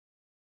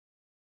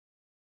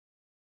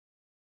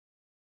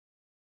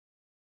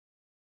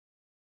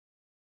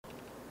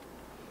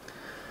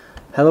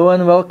Hello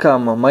and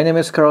welcome. My name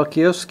is Karol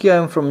Kijowski.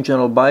 I'm from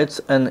General Bytes,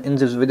 and in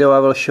this video I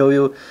will show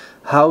you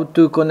how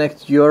to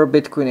connect your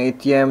Bitcoin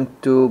ATM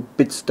to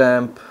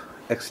Bitstamp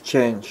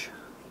exchange.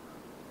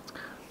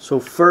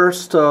 So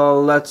first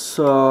let's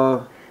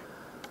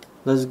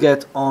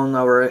get on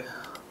our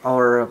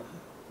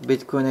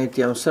Bitcoin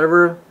ATM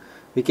server.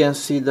 We can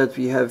see that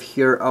we have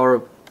here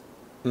our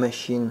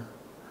machine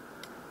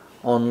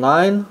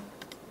online.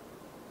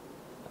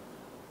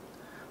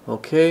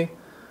 Okay.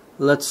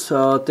 Let's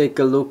take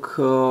a look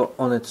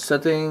on its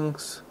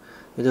settings.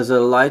 It has a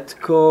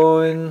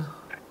Litecoin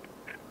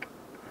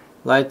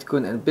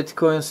and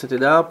Bitcoin. Set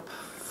it up.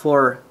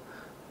 For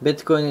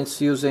Bitcoin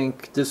it's using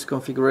this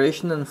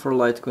configuration, and for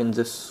Litecoin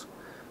this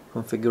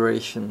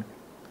configuration.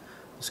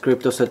 This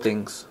crypto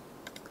settings.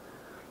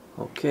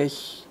 Okay,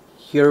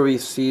 here we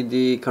see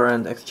the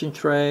current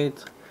exchange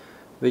rate,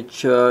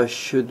 which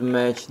should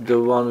match the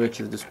one which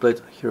is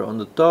displayed here on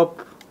the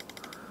top.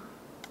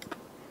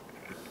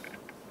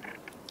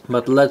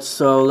 But let's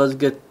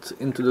get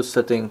into the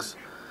settings.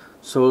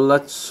 So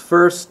let's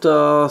first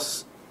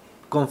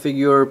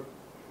configure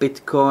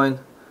Bitcoin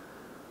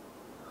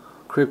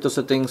crypto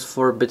settings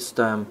for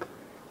Bitstamp.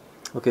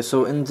 Okay,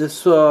 so in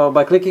this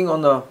by clicking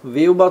on the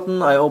view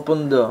button I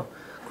open the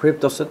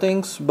crypto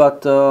settings,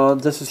 but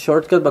this is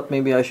shortcut, but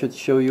maybe I should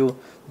show you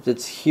that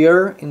it's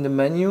here in the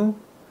menu.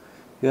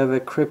 You have a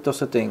crypto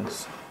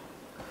settings.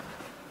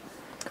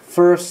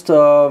 First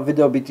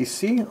video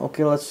BTC.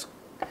 Okay, let's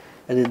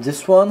edit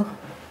this one.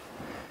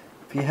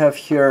 We have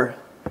here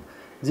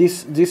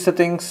these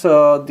settings,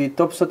 the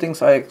top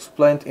settings I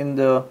explained in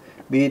the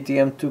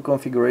BATM 2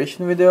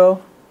 configuration video,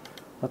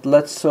 but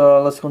let's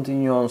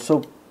continue on.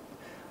 So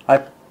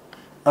I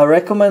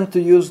recommend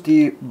to use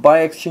the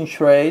buy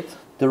exchange rate,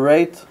 the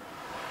rate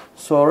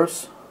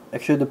source,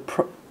 actually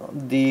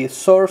the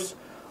source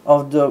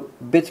of the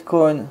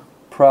Bitcoin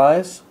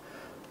price,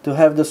 to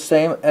have the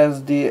same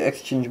as the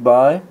exchange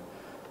buy.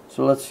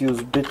 So let's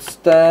use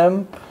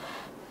Bitstamp.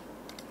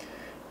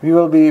 We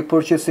will be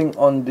purchasing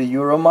on the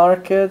Euro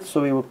market,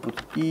 so we will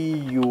put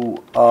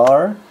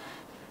EUR.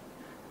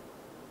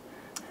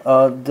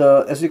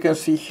 As you can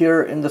see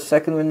here in the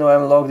second window,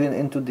 I'm logged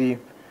into the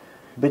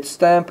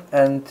Bitstamp,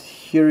 and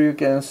here you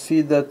can see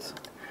that,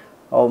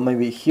 or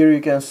maybe here you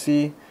can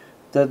see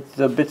that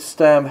the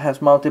Bitstamp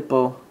has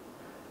multiple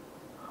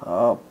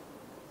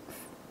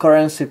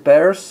currency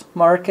pairs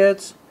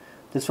markets.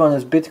 This one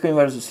is Bitcoin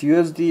versus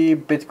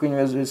USD, Bitcoin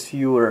versus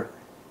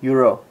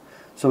Euro.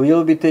 So we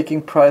will be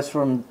taking price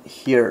from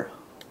here.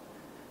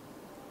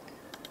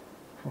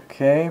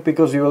 Okay,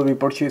 because we will be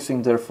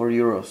purchasing there for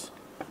euros.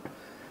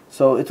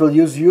 So it will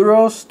use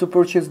euros to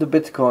purchase the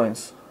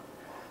bitcoins.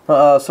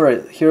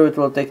 Sorry, here it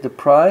will take the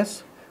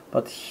price,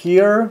 but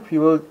here we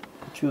will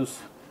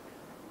choose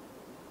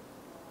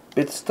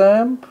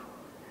Bitstamp,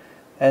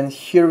 and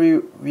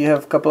here we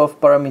have a couple of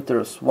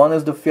parameters. One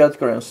is the fiat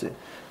currency.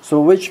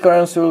 So which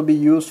currency will be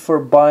used for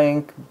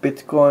buying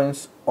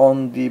bitcoins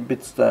on the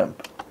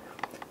Bitstamp?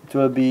 It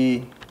will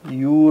be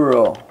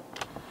Euro.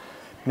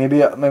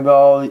 Maybe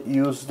I'll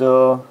use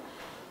the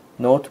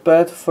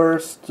notepad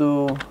first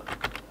to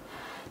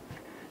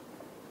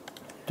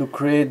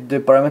create the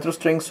parameter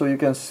string so you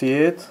can see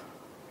it,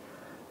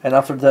 and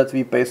after that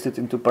we paste it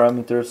into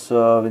parameters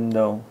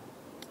window.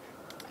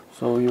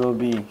 So we will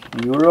be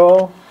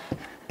Euro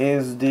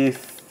is the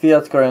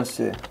fiat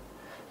currency.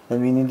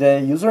 Then we need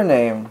a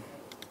username.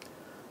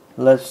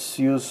 Let's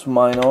use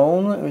mine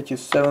own, which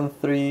is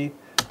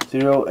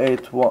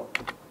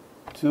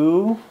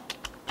 73082.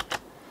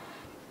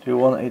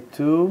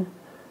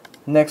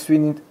 Next we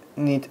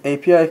need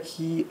API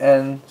key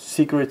and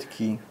secret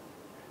key.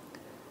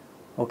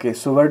 Okay,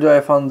 so where do I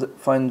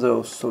find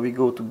those? So we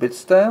go to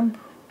Bitstamp,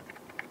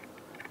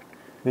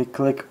 we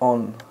click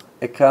on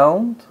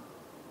account,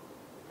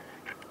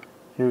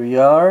 here we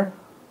are.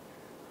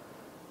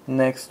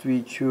 Next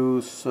we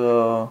choose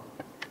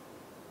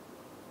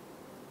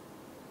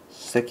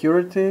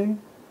security,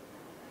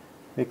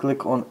 we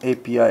click on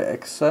API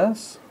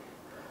access.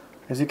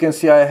 As you can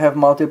see, I have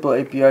multiple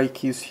API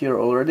keys here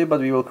already, but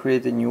we will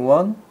create a new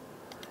one.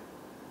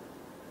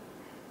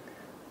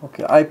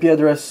 Okay, IP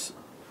address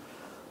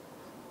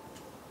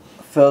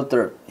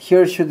filter.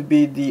 Here should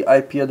be the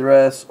IP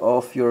address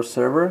of your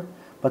server,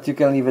 but you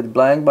can leave it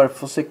blank, but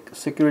for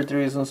security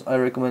reasons I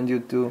recommend you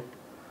to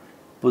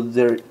put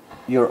there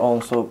your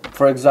own. So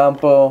for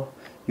example,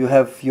 you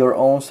have your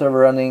own server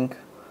running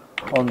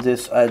on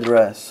this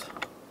address.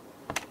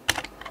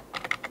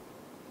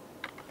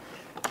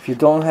 If you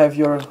don't have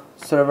your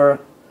server,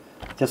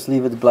 just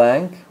leave it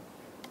blank.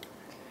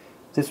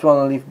 This one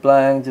will leave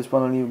blank, this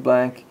one will leave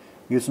blank.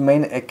 Use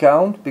main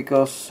account,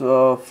 because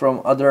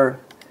from other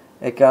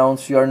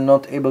accounts you are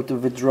not able to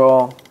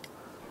withdraw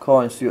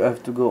coins. You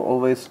have to go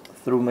always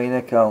through main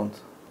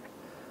account.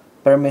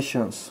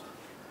 Permissions.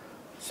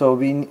 So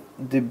the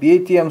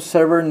BATM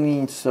server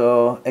needs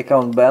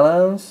account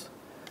balance.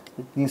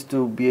 It needs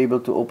to be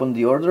able to open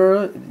the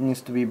order. It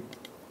needs to be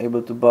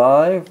able to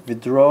buy,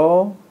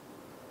 withdraw.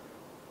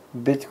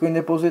 Bitcoin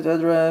deposit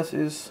address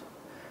is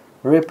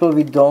Ripple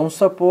we don't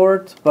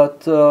support,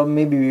 but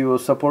maybe we will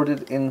support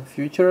it in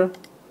future.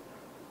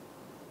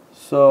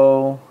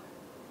 So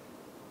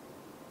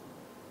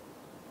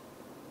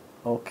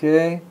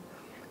okay,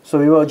 so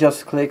we will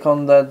just click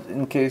on that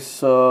in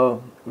case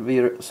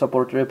we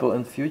support Ripple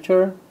in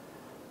future.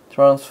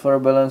 Transfer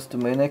balance to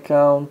main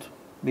account,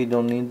 we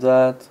don't need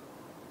that,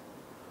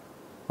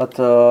 but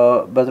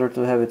better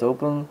to have it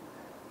open.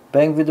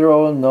 Bank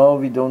withdrawal, no,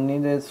 we don't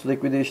need it.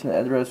 Liquidation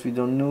address, we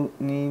don't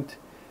need.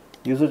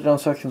 User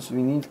transactions,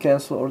 we need.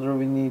 Cancel order,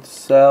 we need.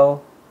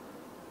 Sell.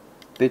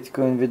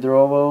 Bitcoin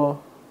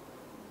withdrawal.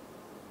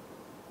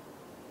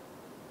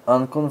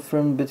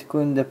 Unconfirmed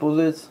Bitcoin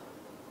deposit.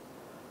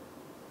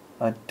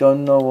 I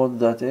don't know what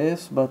that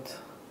is, but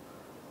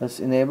let's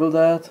enable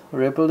that.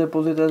 Ripple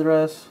deposit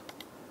address,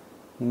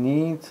 we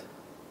need.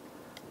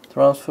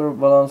 Transfer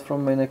balance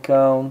from main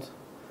account.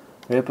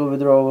 Ripple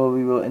withdrawal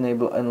we will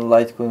enable, and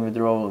Litecoin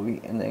withdrawal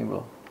we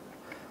enable.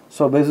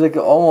 So basically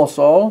almost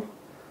all,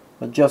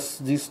 but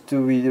just these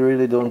two we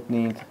really don't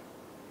need.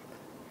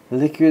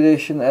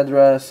 Liquidation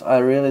address, I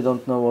really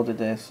don't know what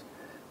it is.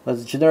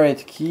 Let's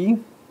generate key.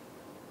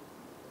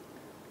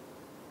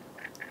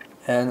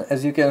 And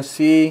as you can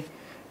see,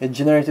 it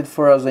generated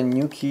for us a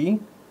new key,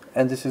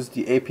 and this is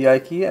the API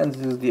key and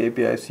this is the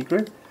API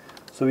secret.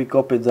 So we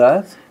copy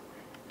that.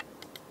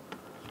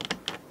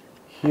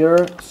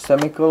 Here,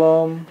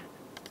 semicolon,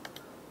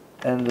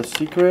 and the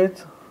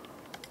secret.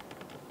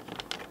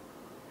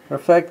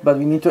 Perfect, but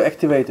we need to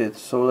activate it,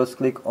 so let's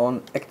click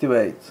on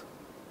activate.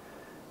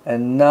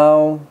 And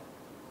now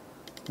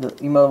the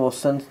email was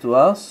sent to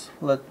us.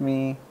 Let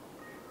me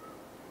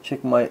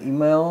check my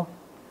email.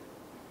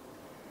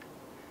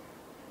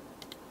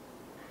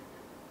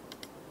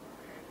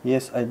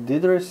 Yes, I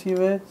did receive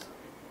it.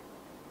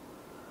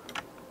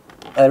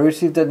 I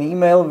received an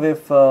email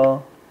with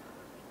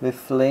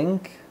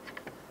link,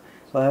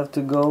 so I have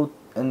to go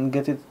and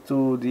get it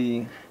to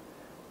the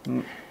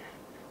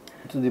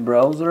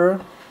browser.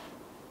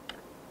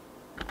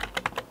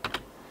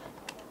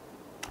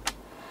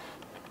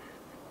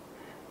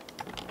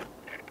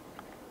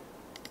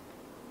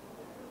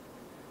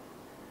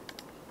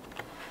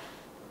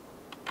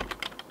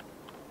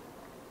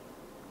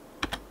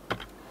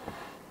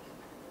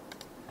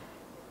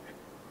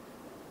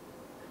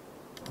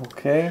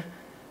 Okay,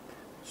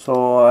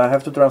 so I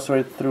have to transfer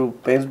it through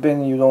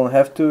Pastebin. You don't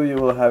have to, you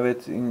will have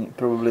it in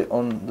probably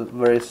on the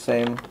very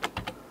same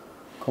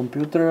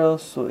computer.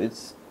 So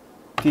it's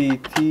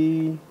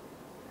TTQRVSXQ.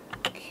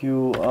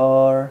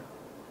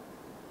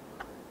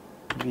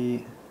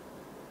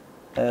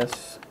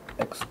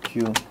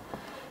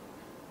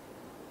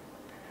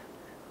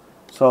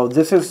 So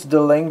this is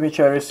the link which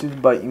I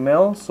received by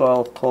email, so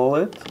I'll call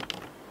it.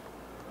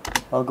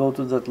 I'll go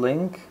to that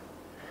link,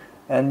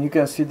 and you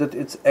can see that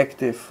it's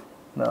active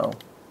now.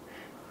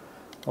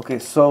 Okay,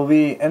 so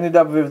we ended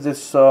up with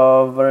this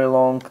very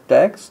long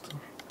text.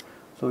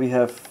 So we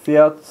have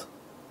fiat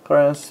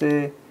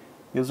currency,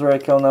 user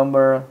account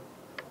number,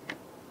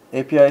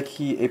 API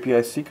key,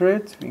 API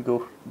secret. We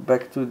go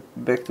back to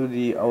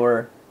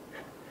our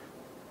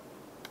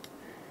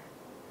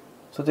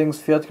settings,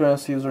 fiat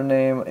currency,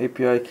 username,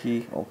 API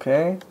key.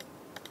 Okay,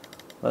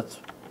 let's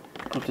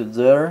put it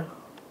there.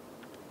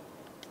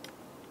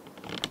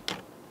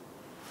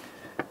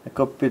 I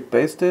copy it,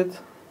 paste it.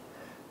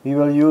 We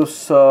will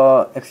use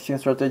exchange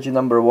strategy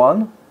number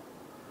 1,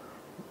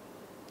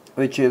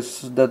 which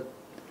is that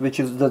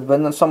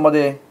when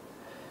somebody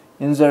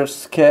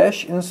inserts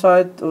cash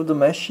inside of the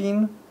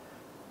machine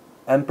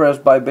and press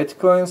buy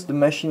bitcoins, the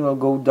machine will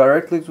go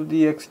directly to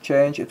the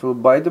exchange. It will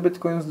buy the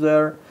bitcoins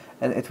there,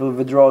 and it will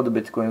withdraw the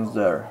bitcoins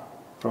there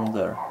from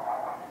there.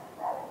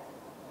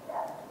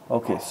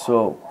 Okay,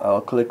 so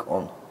I'll click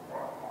on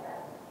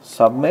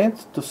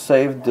submit to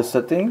save the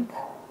setting.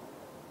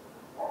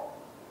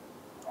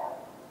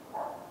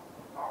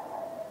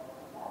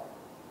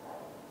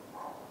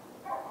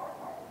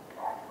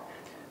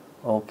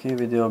 Okay,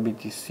 video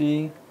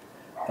BTC,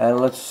 and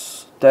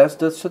let's test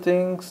the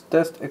settings.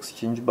 Test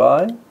exchange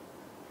buy.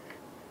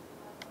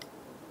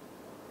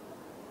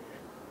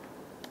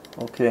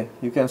 Okay,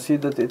 you can see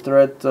that it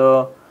read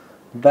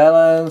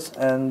balance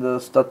and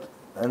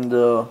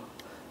the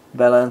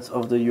balance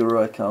of the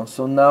euro account.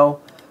 So now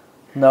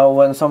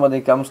when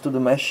somebody comes to the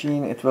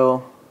machine, it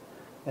will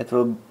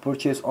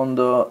purchase on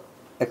the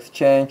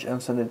exchange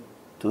and send it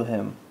to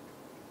him.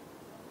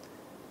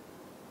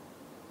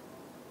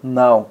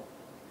 Now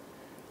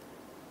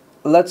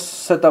let's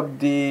set up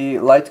the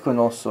Litecoin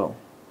also.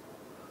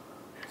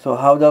 So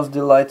how does the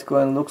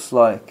Litecoin looks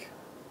like?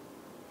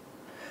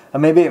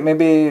 And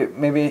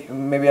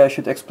maybe I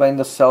should explain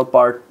the sell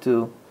part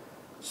too.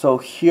 So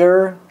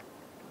here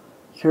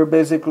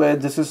basically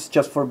this is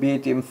just for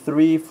BATM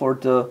 3 for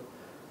the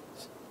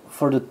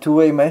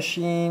two-way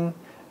machine,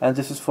 and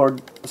this is for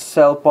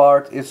sell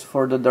part is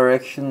for the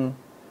direction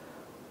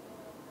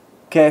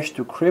cash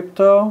to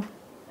crypto.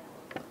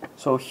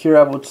 So here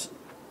I would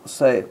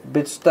say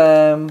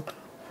Bitstamp,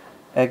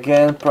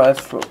 again price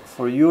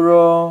for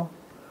euro,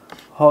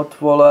 hot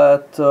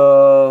wallet,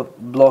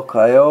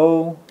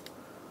 block.io,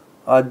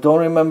 I don't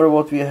remember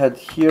what we had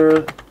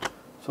here,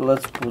 so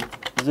let's put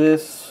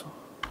this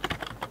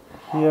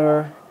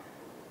here.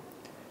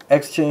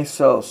 Exchange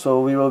sell,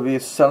 so we will be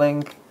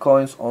selling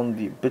coins on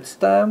the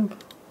Bitstamp,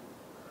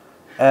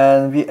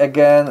 and we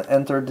again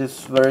enter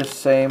this very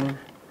same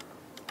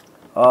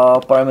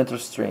parameter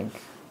string.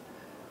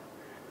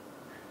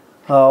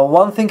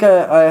 One thing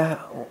I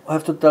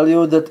have to tell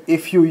you, that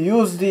if you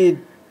use the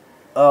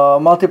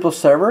multiple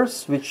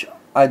servers, which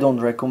I don't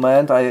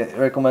recommend, I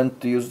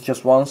recommend to use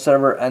just one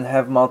server and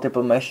have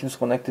multiple machines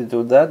connected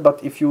to that.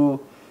 But if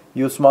you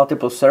use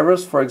multiple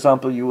servers, for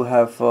example, you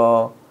have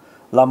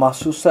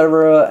Lamasu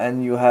server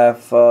and you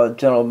have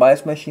General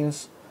Bytes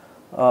machines,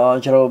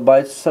 General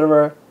Bytes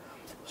server,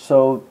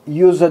 so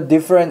use a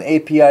different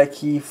API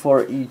key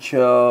for each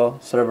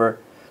server,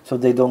 so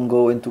they don't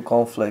go into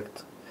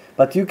conflict.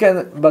 But you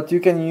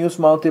can use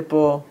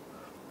multiple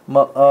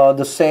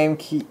the same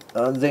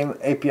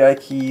API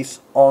keys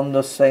on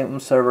the same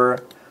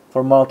server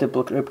for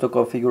multiple crypto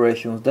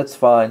configurations. That's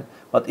fine.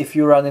 But if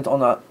you run it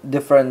on a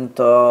different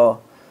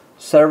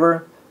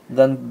server,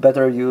 then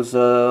better use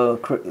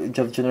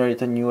just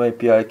generate a new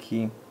API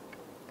key.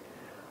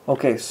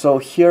 Okay, so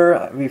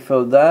here we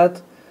fill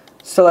that.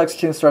 Sell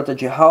exchange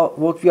strategy.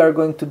 What we are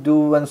going to do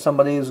when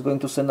somebody is going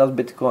to send us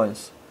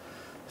bitcoins.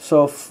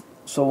 So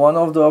one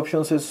of the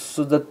options is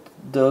so that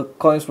the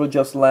coins will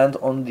just land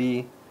on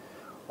the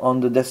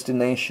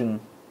destination.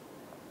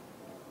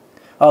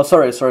 Oh,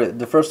 sorry.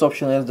 The first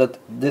option is that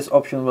this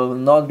option will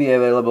not be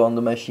available on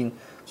the machine,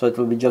 so it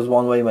will be just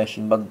one-way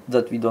machine, but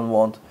that we don't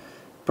want.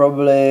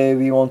 Probably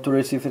we want to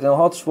receive it in a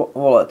hot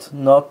wallet,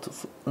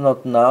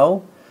 not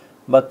now,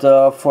 but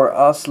for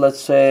us,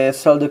 let's say,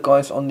 sell the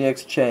coins on the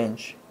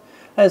exchange.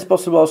 And it's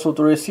possible also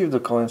to receive the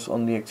coins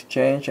on the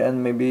exchange,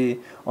 and maybe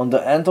on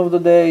the end of the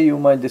day you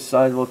might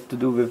decide what to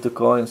do with the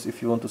coins,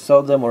 if you want to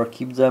sell them or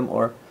keep them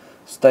or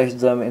stash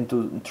them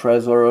into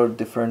Trezor or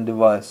different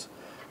device.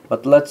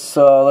 But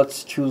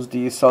let's choose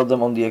the sell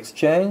them on the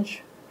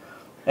exchange.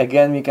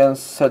 Again, we can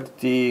set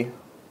the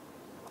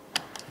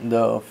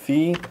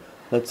fee,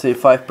 let's say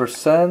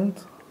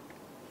 5%,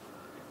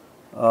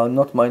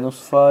 not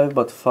 -5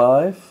 but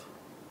 5,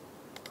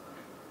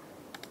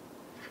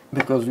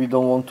 because we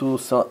don't want to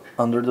sell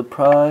under the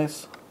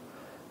price.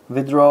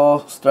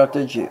 Withdrawal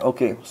strategy.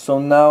 Okay, so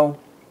now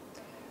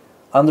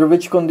under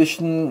which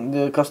condition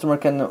the customer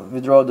can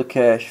withdraw the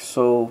cash.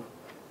 So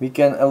we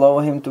can allow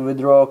him to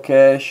withdraw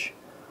cash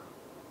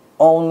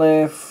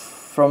only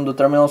from the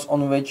terminals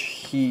on which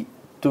he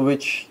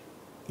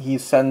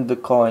sent the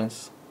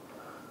coins.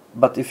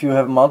 But if you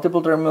have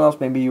multiple terminals,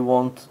 maybe you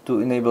want to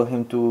enable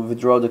him to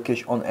withdraw the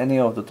cash on any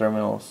of the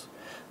terminals.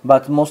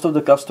 But most of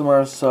the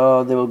customers,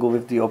 they will go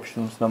with the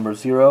options number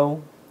 0.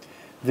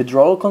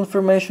 Withdrawal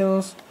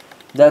confirmations,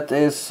 that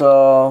is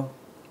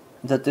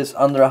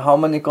under how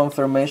many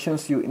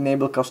confirmations you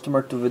enable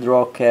customer to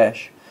withdraw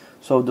cash.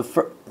 So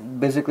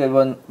basically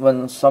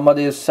when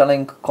somebody is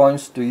selling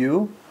coins to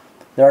you,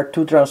 there are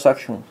two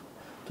transactions.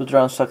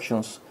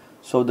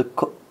 So the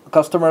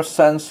customer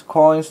sends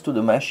coins to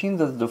the machine,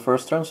 that's the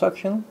first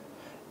transaction,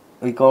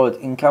 we call it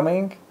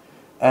incoming.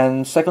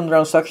 And second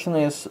transaction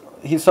is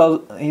he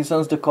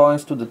sends the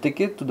coins to the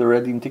ticket, to the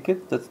redeem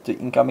ticket, that's the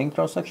incoming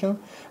transaction.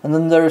 And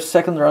then there is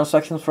second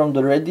transaction from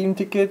the redeem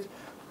ticket,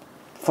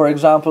 for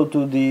example,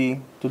 to the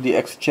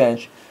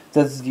exchange,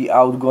 that's the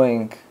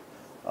outgoing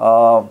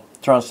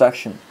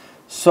transaction.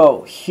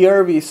 So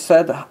here we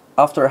said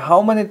after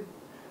how many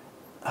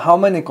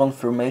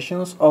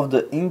confirmations of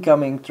the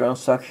incoming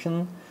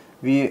transaction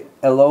we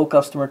allow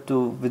customer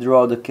to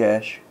withdraw the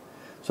cash.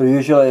 So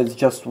usually it's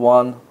just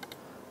one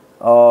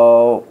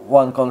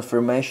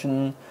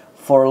confirmation.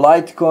 For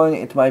Litecoin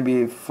it might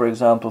be, for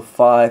example,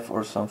 5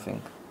 or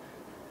something.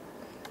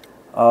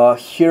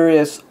 Here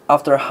is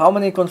after how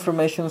many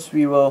confirmations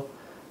we will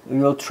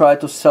try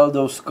to sell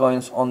those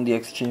coins on the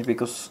exchange,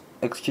 because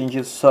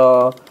exchanges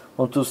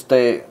want to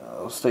stay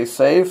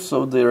safe,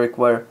 so they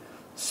require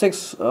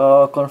 6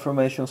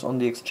 confirmations on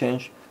the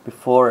exchange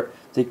before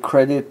they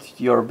credit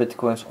your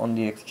bitcoins on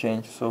the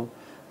exchange. So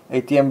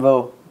ATM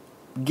will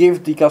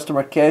give the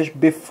customer cash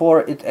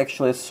before it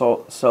actually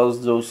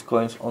sells those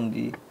coins on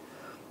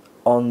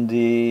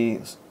the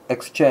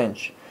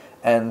exchange.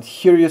 And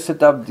here you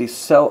set up the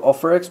sell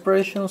offer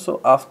expiration, so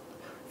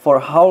for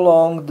how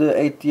long the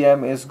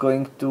ATM is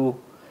going to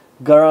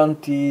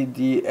guarantee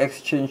the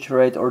exchange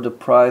rate or the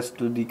price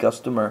to the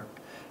customer.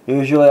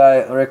 Usually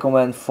I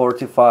recommend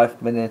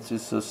 45 minutes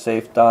is a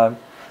safe time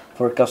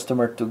for a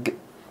customer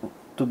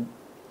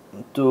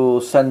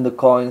to send the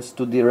coins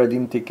to the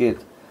redeem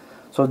ticket.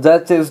 So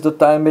that is the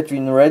time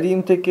between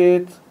redeem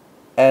ticket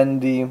and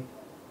the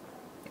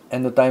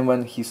time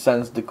when he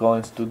sends the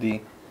coins to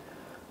the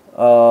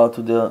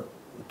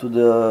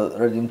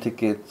redeem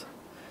ticket.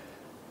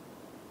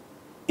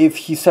 If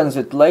he sends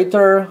it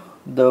later,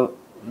 the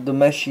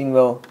machine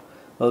will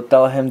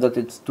tell him that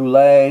it's too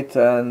late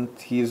and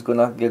he's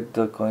gonna get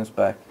the coins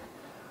back.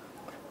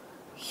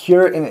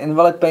 Here in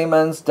invalid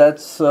payments,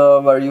 that's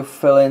where you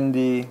fill in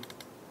the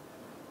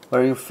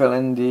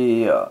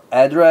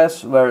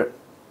address where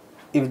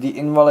if the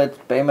invalid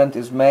payment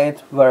is made,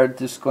 where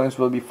these coins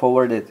will be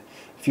forwarded.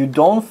 If you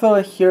don't fill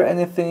here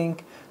anything,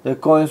 the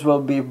coins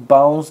will be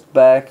bounced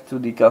back to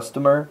the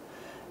customer,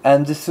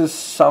 and this is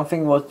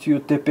something what you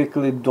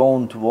typically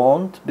don't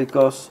want,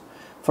 because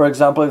for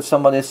example, if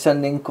somebody is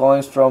sending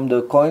coins from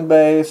the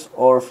Coinbase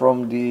or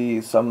from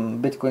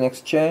some Bitcoin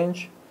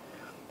exchange,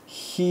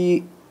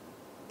 he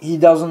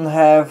doesn't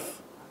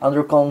have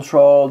under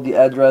control the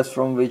address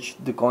from which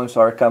the coins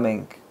are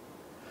coming.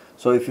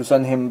 So if you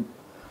send him,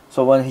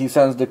 so when he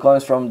sends the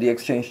coins from the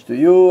exchange to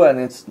you, and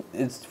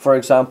it's for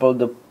example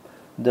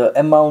the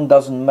amount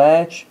doesn't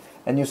match,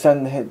 and you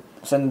send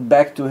it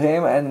back to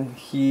him, and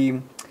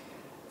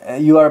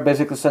you are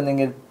basically sending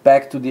it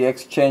back to the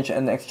exchange,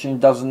 and the exchange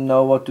doesn't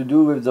know what to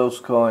do with those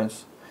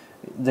coins.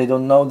 They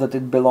don't know that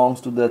it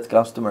belongs to that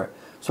customer.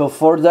 So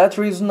for that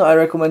reason, I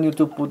recommend you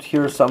to put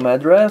here some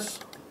address,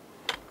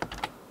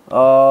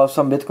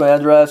 some Bitcoin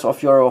address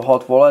of your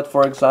hot wallet,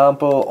 for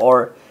example,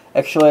 or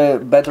actually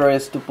better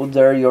is to put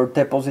there your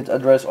deposit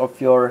address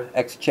of your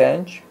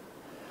exchange.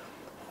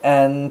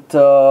 And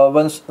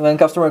when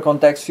customer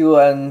contacts you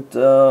and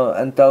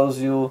tells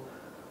you,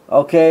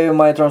 okay,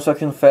 my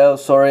transaction failed,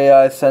 sorry,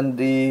 I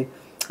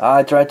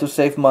tried to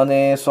save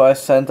money, so I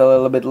sent a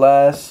little bit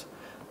less,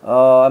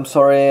 I'm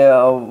sorry,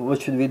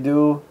 what should we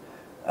do?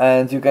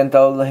 And you can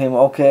tell him,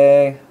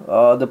 okay,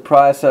 the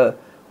price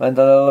went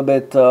a little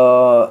bit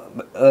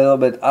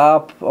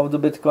up of the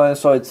Bitcoin,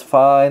 so it's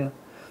fine.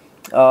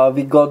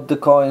 We got the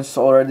coins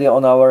already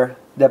on our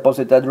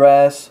deposit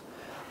address.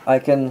 I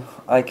can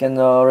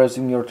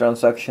resume your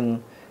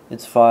transaction.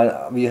 It's fine.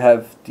 We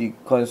have the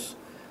coins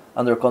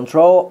under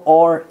control.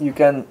 Or you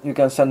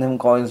can send him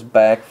coins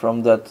back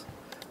from that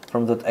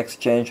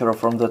exchange or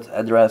from that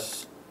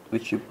address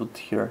which you put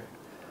here.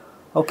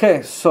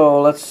 Okay,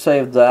 so let's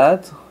save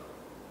that.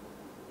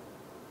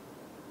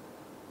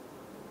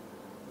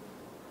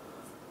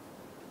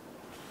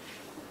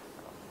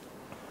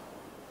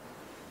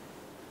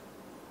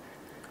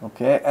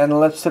 Okay, and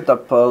let's set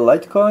up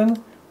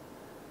Litecoin.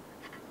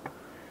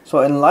 So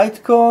in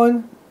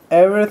Litecoin,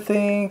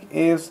 everything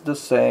is the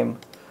same.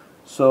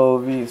 So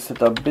we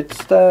set up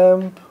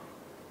Bitstamp.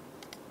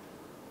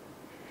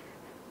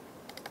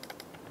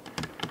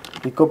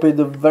 We copy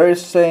the very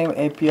same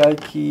API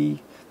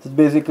key. It's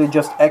basically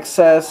just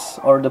access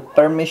or the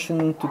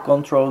permission to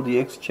control the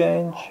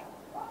exchange.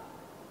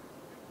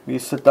 We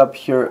set up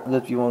here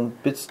that we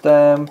want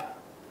Bitstamp,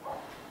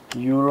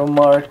 Euro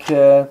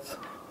market.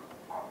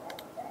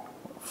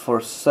 For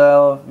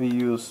sell, we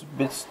use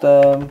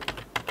Bitstamp,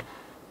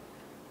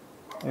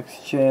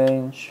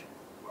 exchange,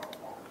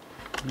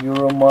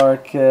 Euro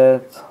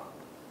market,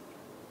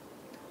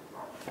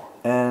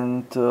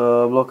 and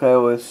block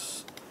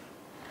iOS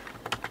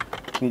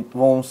we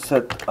won't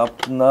set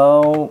up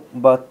now,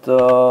 but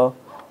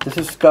this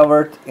is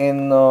covered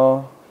in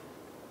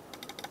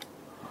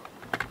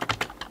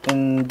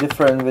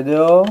different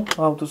video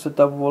how to set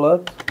up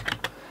wallet.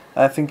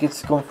 I think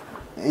it's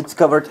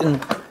covered in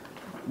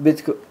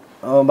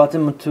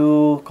BATM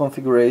 2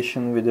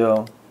 configuration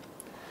video.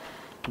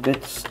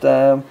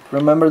 Bitstamp.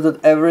 Remember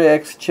that every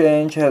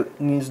exchange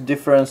needs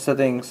different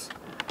settings.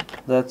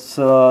 That's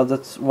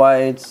why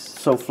it's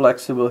so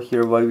flexible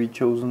here. Why we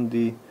chosen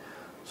the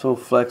so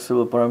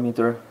flexible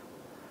parameter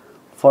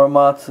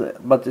format.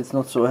 But it's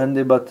not so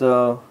handy. But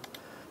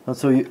not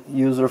so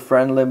user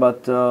friendly.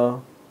 But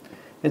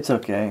it's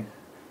okay.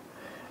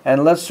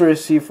 And let's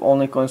receive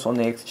only coins on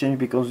the exchange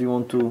because we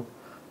want to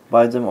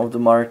buy them off the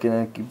market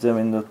and keep them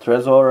in the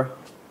Trezor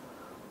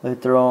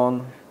later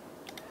on.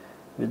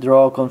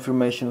 Withdraw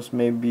confirmations,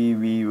 maybe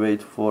we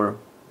wait for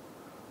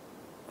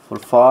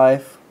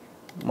 5,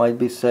 might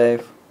be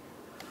safe.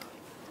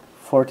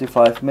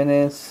 45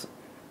 minutes,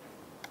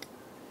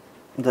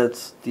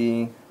 that's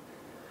the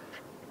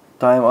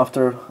time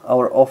after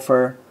our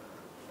offer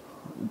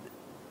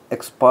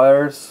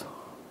expires,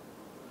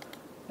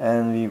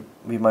 and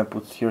we might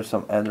put here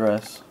some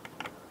address.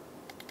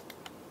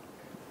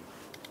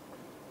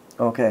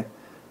 Okay,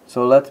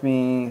 so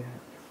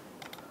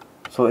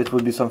so it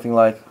would be something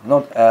like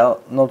not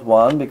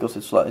 1 because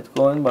it's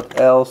Litecoin, but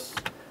else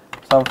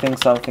something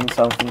something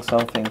something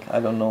something, I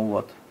don't know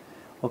what.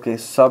 Okay,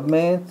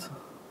 submit.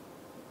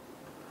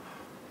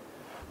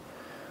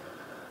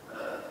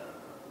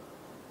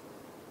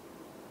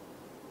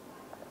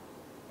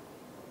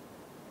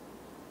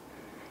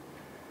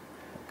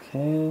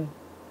 Okay,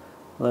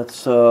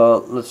 let's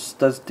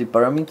test the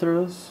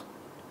parameters.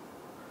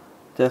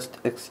 Test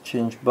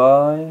exchange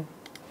buy.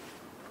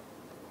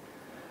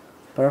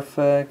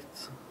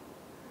 Perfect.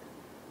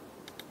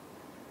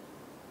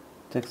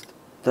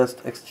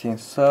 Test exchange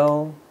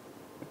sell.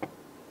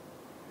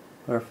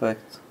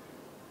 Perfect.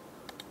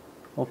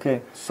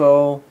 Okay,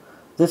 so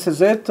this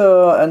is it,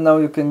 and now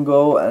you can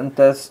go and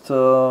test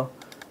to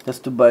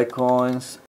buy coins.